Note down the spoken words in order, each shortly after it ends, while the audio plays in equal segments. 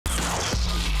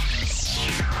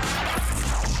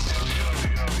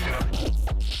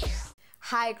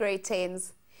Hi grade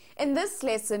 10s. In this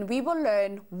lesson, we will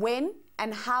learn when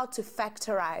and how to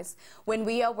factorize when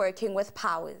we are working with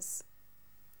powers.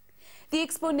 The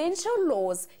exponential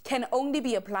laws can only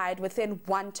be applied within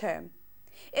one term.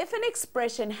 If an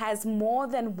expression has more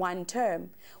than one term,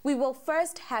 we will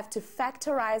first have to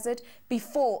factorize it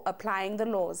before applying the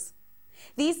laws.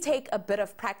 These take a bit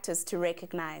of practice to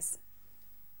recognize.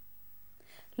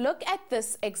 Look at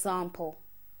this example.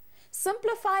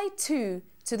 Simplify 2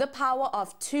 to the power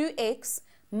of 2x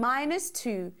minus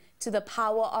 2 to the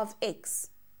power of x.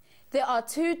 There are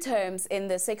two terms in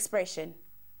this expression.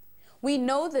 We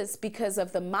know this because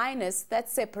of the minus that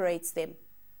separates them.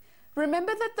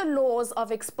 Remember that the laws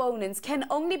of exponents can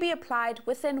only be applied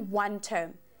within one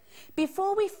term.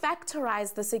 Before we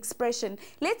factorize this expression,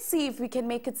 let's see if we can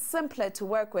make it simpler to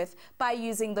work with by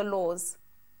using the laws.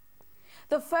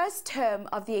 The first term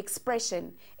of the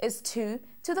expression is 2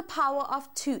 to the power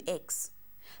of 2x.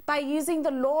 By using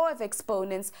the law of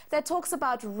exponents that talks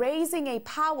about raising a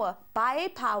power by a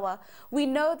power, we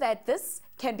know that this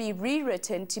can be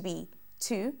rewritten to be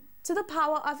 2 to the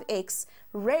power of x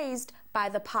raised by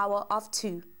the power of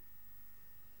 2.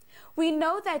 We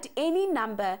know that any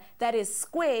number that is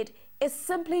squared is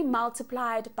simply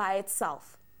multiplied by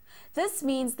itself. This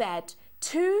means that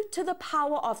 2 to the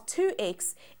power of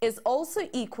 2x is also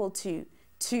equal to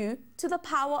 2 to the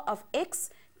power of x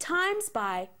times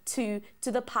by 2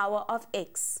 to the power of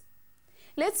x.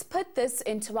 Let's put this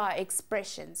into our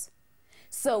expressions.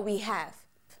 So we have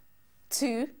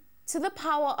 2 to the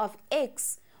power of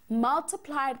x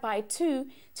multiplied by 2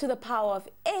 to the power of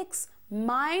x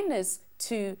minus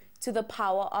 2 to the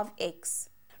power of x.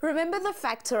 Remember the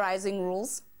factorizing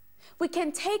rules? We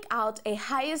can take out a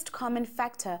highest common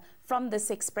factor from this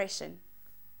expression.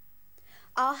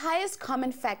 Our highest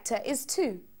common factor is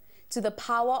 2 to the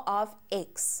power of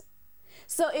x.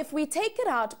 So if we take it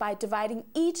out by dividing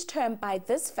each term by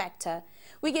this factor,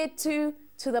 we get 2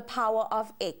 to the power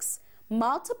of x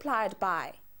multiplied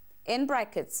by, in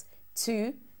brackets,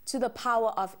 2 to the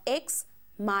power of x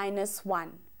minus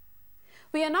 1.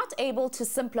 We are not able to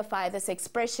simplify this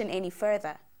expression any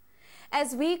further,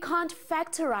 as we can't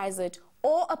factorize it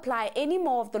or apply any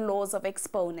more of the laws of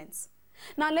exponents.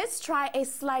 Now let's try a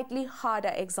slightly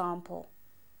harder example.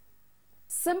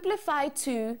 Simplify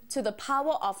 2 to the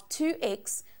power of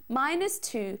 2x minus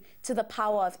 2 to the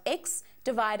power of x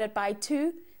divided by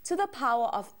 2 to the power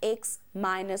of x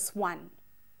minus 1.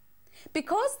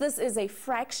 Because this is a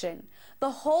fraction, the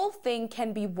whole thing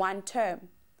can be one term.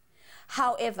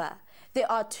 However, there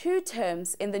are two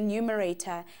terms in the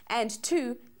numerator and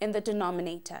 2 in the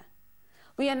denominator.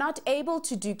 We are not able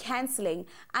to do cancelling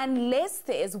unless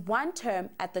there is one term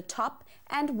at the top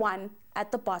and one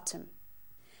at the bottom.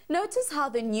 Notice how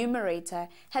the numerator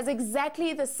has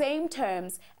exactly the same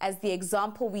terms as the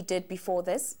example we did before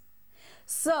this.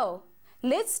 So,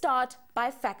 let's start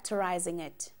by factorizing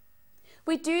it.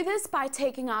 We do this by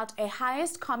taking out a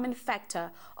highest common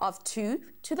factor of 2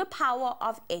 to the power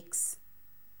of x.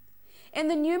 In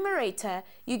the numerator,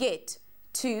 you get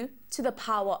 2 to the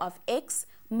power of x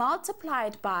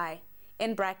multiplied by,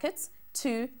 in brackets,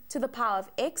 2 to the power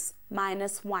of x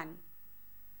minus 1.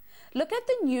 Look at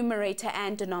the numerator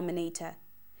and denominator.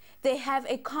 They have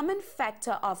a common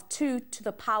factor of 2 to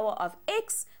the power of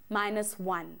x minus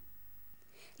 1.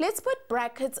 Let's put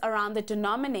brackets around the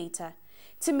denominator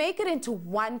to make it into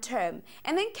one term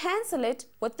and then cancel it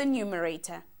with the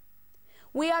numerator.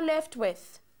 We are left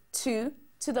with 2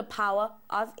 to the power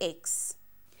of x.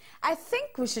 I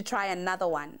think we should try another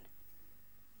one.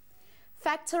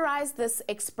 Factorize this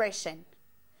expression.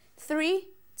 3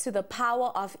 to the power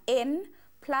of n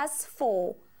plus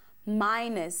 4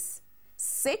 minus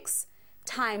 6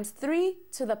 times 3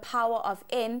 to the power of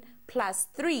n plus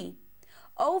 3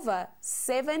 over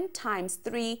 7 times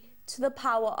 3 to the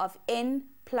power of n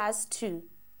plus 2.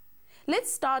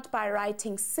 Let's start by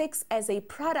writing 6 as a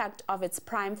product of its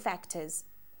prime factors.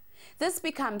 This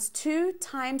becomes 2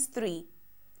 times 3.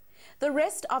 The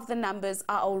rest of the numbers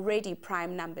are already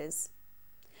prime numbers.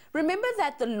 Remember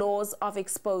that the laws of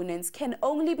exponents can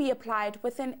only be applied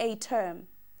within a term.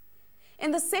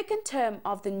 In the second term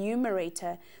of the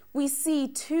numerator, we see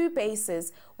two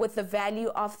bases with the value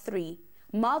of 3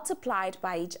 multiplied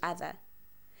by each other.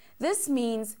 This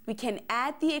means we can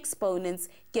add the exponents,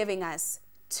 giving us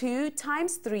 2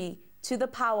 times 3 to the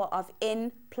power of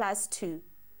n plus 2.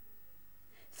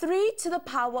 3 to the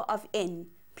power of n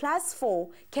plus 4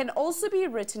 can also be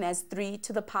written as 3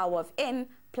 to the power of n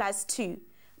plus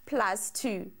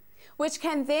 2, which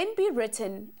can then be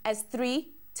written as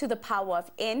 3 to the power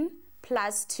of n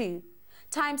plus 2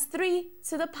 times 3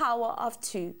 to the power of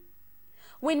 2.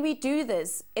 When we do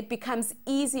this, it becomes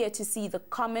easier to see the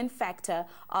common factor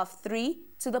of 3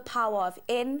 to the power of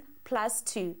n plus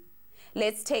 2.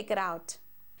 Let's take it out.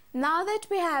 Now that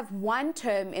we have one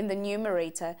term in the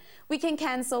numerator, we can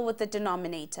cancel with the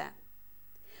denominator.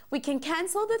 We can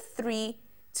cancel the 3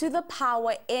 to the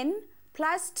power n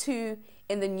plus 2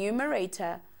 in the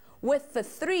numerator with the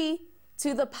 3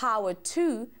 to the power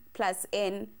 2 plus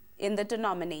n in the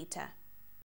denominator.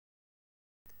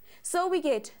 So we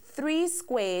get 3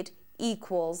 squared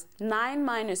equals 9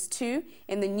 minus 2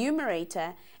 in the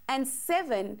numerator and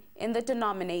 7 in the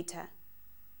denominator.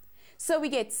 So we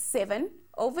get 7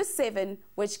 over 7,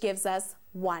 which gives us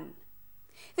 1.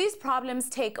 These problems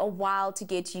take a while to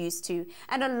get used to,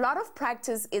 and a lot of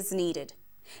practice is needed.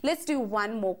 Let's do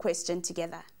one more question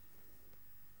together.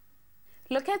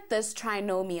 Look at this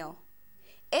trinomial.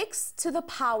 X to the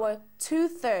power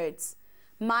 2/3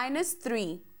 minus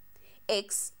 3,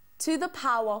 x to the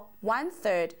power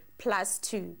 1/3 plus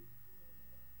 2.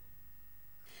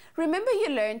 Remember you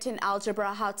learned in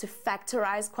algebra how to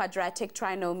factorize quadratic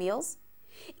trinomials?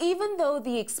 Even though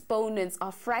the exponents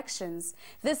are fractions,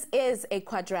 this is a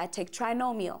quadratic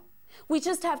trinomial. We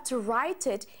just have to write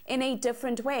it in a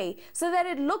different way so that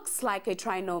it looks like a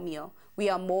trinomial we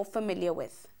are more familiar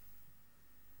with.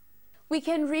 We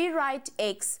can rewrite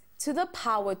x to the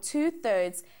power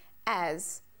 2/3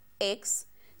 as x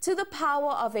to the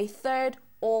power of a third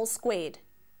all squared.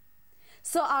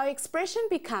 So our expression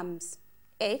becomes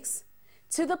x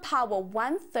to the power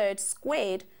 1/3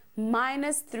 squared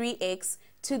minus 3x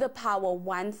to the power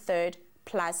 1/3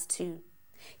 plus 2.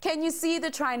 Can you see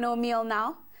the trinomial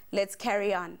now? Let's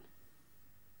carry on.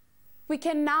 We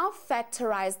can now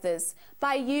factorize this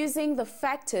by using the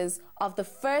factors of the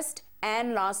first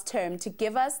and last term to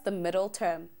give us the middle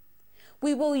term.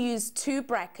 We will use 2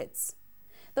 brackets.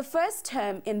 The first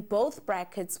term in both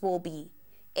brackets will be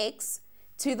x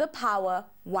to the power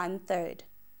 1/3.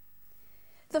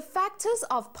 The factors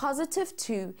of positive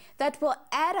 2 that will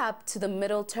add up to the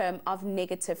middle term of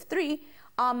negative 3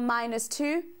 are minus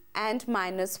 2 and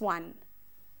minus 1.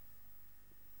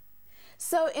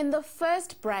 So in the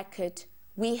first bracket,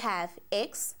 we have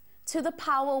x to the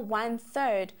power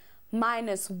 1/3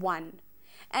 minus 1.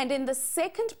 And in the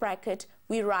second bracket,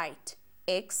 we write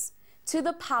x to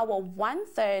the power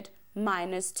 1/3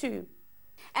 minus 2.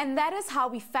 And that is how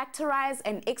we factorize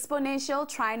an exponential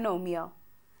trinomial.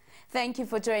 Thank you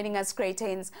for joining us, grade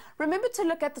 10s. Remember to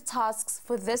look at the tasks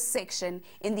for this section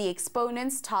in the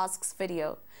Exponents Tasks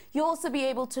video. You'll also be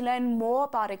able to learn more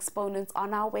about exponents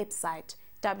on our website,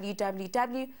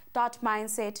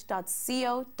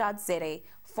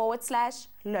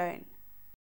 www.mindset.co.za/learn.